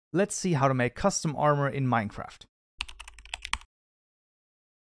let's see how to make custom armor in Minecraft.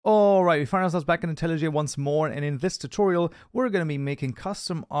 Alright, we find ourselves back in IntelliJ once more, and in this tutorial we're going to be making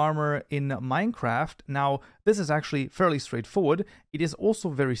custom armor in Minecraft. Now, this is actually fairly straightforward. It is also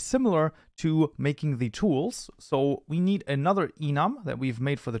very similar to making the tools. So we need another enum that we've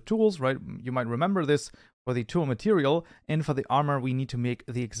made for the tools, right? You might remember this for the tool material, and for the armor we need to make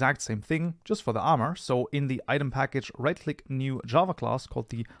the exact same thing, just for the armor. So in the item package, right-click new Java class called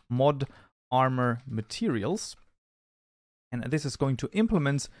the ModArmorMaterials. And this is going to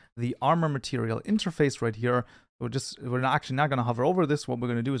implement the armor material interface right here. We're actually not going to hover over this. What we're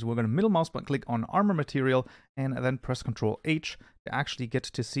going to do is we're going to middle mouse button click on armor material and then press Ctrl H to actually get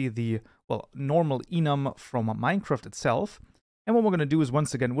to see the, well, normal enum from Minecraft itself. And what we're going to do is,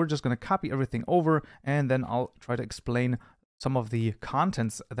 once again, we're just going to copy everything over, and then I'll try to explain some of the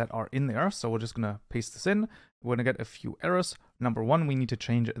contents that are in there. So we're just going to paste this in. We're going to get a few errors. Number one, we need to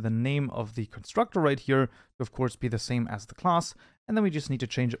change the name of the constructor right here to, of course, be the same as the class. And then we just need to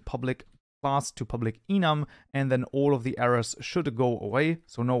change public class to public enum, and then all of the errors should go away.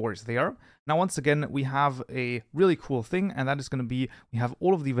 So no worries there. Now, once again, we have a really cool thing, and that is going to be, we have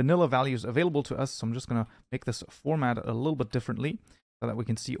all of the vanilla values available to us. So I'm just going to make this format a little bit differently, so that we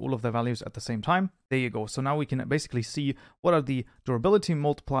can see all of the values at the same time. There you go. So now we can basically see what are the durability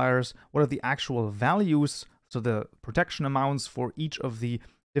multipliers, what are the actual values, so the protection amounts for each of the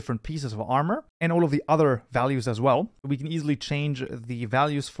different pieces of armor, and all of the other values as well. We can easily change the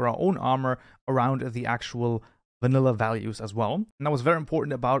values for our own armor around the actual vanilla values as well. And that was very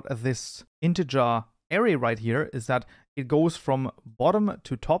important about this integer array right here, is that it goes from bottom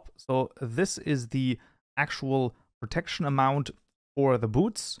to top. So this is the actual protection amount for the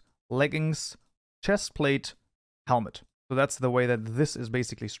boots, leggings, chest plate, helmet. So that's the way that this is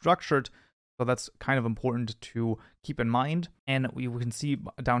basically structured. So that's kind of important to keep in mind. And we can see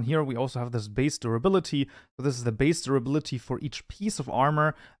down here, we also have this base durability. So this is the base durability for each piece of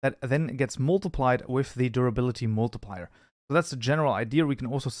armor that then gets multiplied with the durability multiplier. So that's the general idea. We can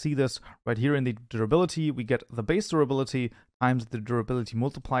also see this right here in the durability. We get the base durability times the durability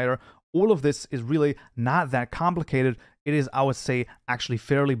multiplier. All of this is really not that complicated. It is, I would say, actually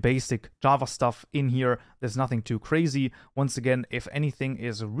fairly basic Java stuff in here. There's nothing too crazy. Once again, if anything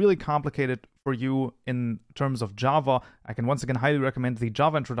is really complicated for you in terms of Java, I can once again highly recommend the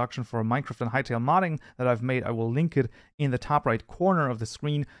Java introduction for Minecraft and Hightail modding that I've made. I will link it in the top right corner of the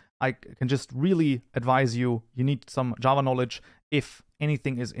screen. I can just really advise you, you need some Java knowledge if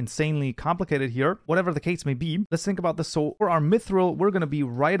anything is insanely complicated here. Whatever the case may be, let's think about this. So for our mithril, we're going to be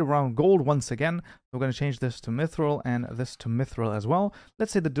right around gold once again. We're going to change this to mithril and this to mithril as well.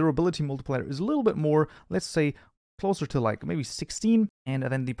 Let's say the durability multiplier is a little bit more, let's say closer to like maybe 16. And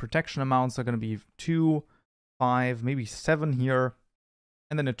then the protection amounts are going to be 2, 5, maybe 7 here.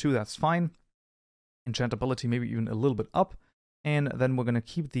 And then a 2, that's fine. Enchantability maybe even a little bit up. And then we're going to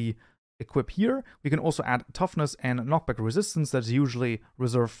keep the equip here. We can also add toughness and knockback resistance. That's usually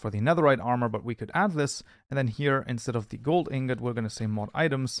reserved for the netherite armor, but we could add this. And then here, instead of the gold ingot, we're going to say mod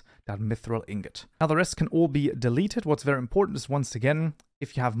items, that mithril ingot. Now the rest can all be deleted. What's very important is, once again,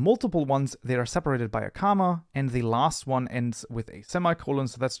 if you have multiple ones, they are separated by a comma, and the last one ends with a semicolon.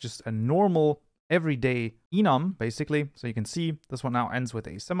 So that's just a normal everyday enum, basically. So you can see this one now ends with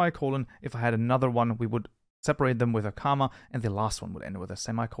a semicolon. If I had another one, we would separate them with a comma, and the last one would end with a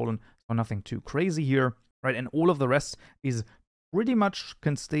semicolon. So nothing too crazy here, right? And all of the rest is pretty much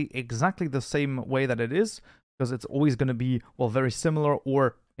can stay exactly the same way that it is, because it's always going to be, well, very similar,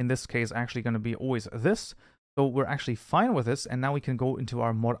 or in this case, actually going to be always this. So we're actually fine with this, and now we can go into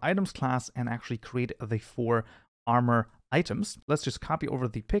our mod items class and actually create the 4 armor items. Let's just copy over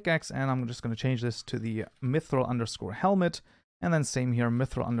the pickaxe, and I'm just going to change this to the mithril underscore helmet, and then same here,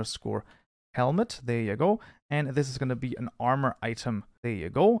 mithril underscore helmet. There you go. And this is going to be an armor item. There you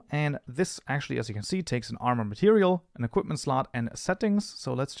go. And this actually, as you can see, takes an armor material, an equipment slot, and settings.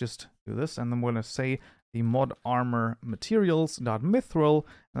 So let's just do this, and then we're going to say the ModArmorMaterials.mithril,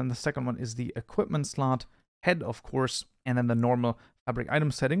 and then the second one is the equipment slot head, of course, and then the normal fabric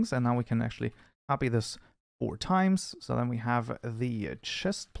item settings. And now we can actually copy this 4 times. So then we have the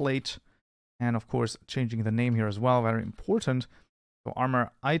chest plate, and of course changing the name here as well, very important. So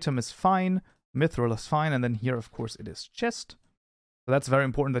armor item is fine, mithril is fine, and then here, of course, it is chest. So that's very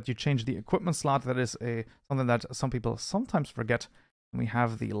important that you change the equipment slot. That is something that some people sometimes forget. And we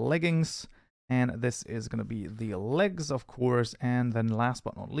have the leggings, and this is going to be the legs, of course. And then last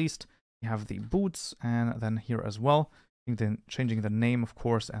but not least, we have the boots, and then here as well, changing the name, of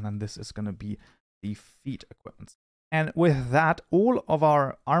course, and then this is going to be the feet equipment. And with that, all of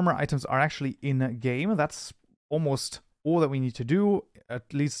our armor items are actually in game. That's almost all that we need to do,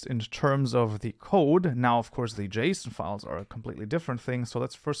 at least in terms of the code. Now, of course, the JSON files are a completely different thing. So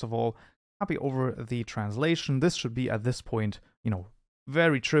let's first of all copy over the translation. This should be at this point,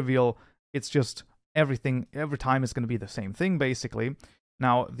 very trivial. It's just everything, every time is going to be the same thing, basically.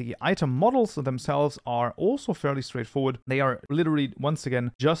 Now, the item models themselves are also fairly straightforward. They are literally, once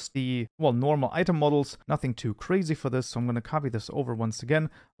again, just the, normal item models. Nothing too crazy for this, so I'm going to copy this over once again.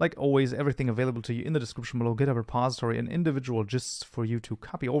 Like always, everything available to you in the description below, GitHub repository, and individual gists for you to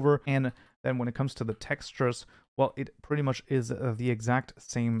copy over. And then when it comes to the textures, it pretty much is the exact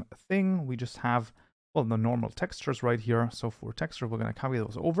same thing. We just have, the normal textures right here. So for texture, we're going to copy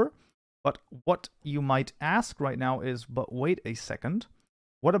those over. But what you might ask right now is, but wait a second.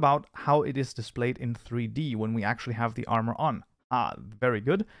 What about how it is displayed in 3D when we actually have the armor on? Very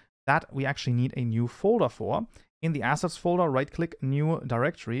good. That we actually need a new folder for. In the assets folder, right-click new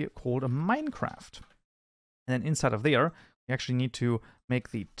directory called Minecraft. And then inside of there, we actually need to make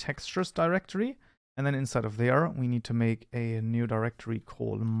the textures directory. And then inside of there, we need to make a new directory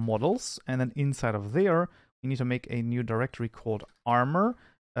called models. And then inside of there, we need to make a new directory called armor,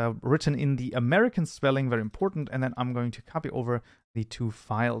 written in the American spelling, very important. And then I'm going to copy over the two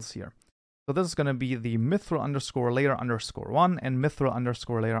files here. So this is going to be the mithril_layer_1 and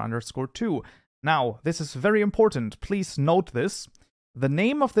mithril_layer_2. Now, this is very important. Please note this. The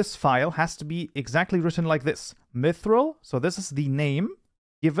name of this file has to be exactly written like this. Mithril, so this is the name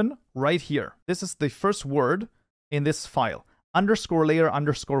given right here. This is the first word in this file.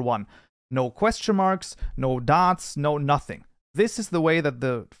 _layer_1. No question marks, no dots, no nothing. This is the way that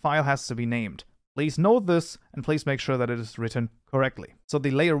the file has to be named. Please note this, and please make sure that it is written correctly. So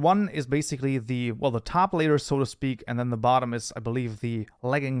the layer 1 is basically the top layer, so to speak, and then the bottom is, I believe, the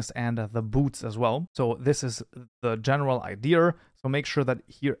leggings and the boots as well. So this is the general idea. So make sure that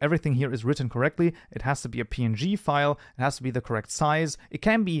here everything here is written correctly. It has to be a PNG file. It has to be the correct size. It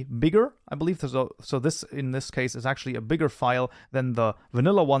can be bigger, I believe. So this, in this case, is actually a bigger file than the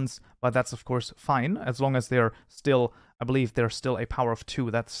vanilla ones, but that's, of course, fine, as long as they're still, I believe they're still a power of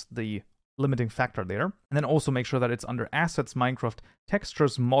 2. That's the limiting factor there. And then also make sure that it's under assets, Minecraft,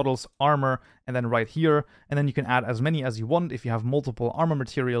 textures, models, armor, and then right here. And then you can add as many as you want. If you have multiple armor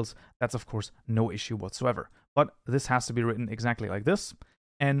materials, that's of course no issue whatsoever. But this has to be written exactly like this.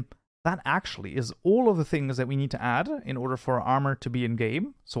 And that actually is all of the things that we need to add in order for our armor to be in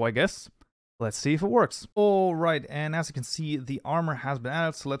game. So I guess let's see if it works. All right, and as you can see, the armor has been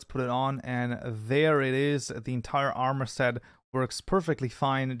added, so let's put it on, and there it is. The entire armor set works perfectly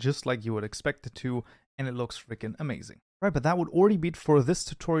fine, just like you would expect it to, and it looks freaking amazing. Right, but that would already be it for this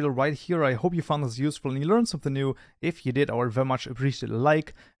tutorial right here. I hope you found this useful and you learned something new. If you did, I would very much appreciate a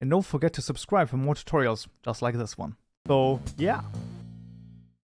like, and don't forget to subscribe for more tutorials just like this one. So, yeah.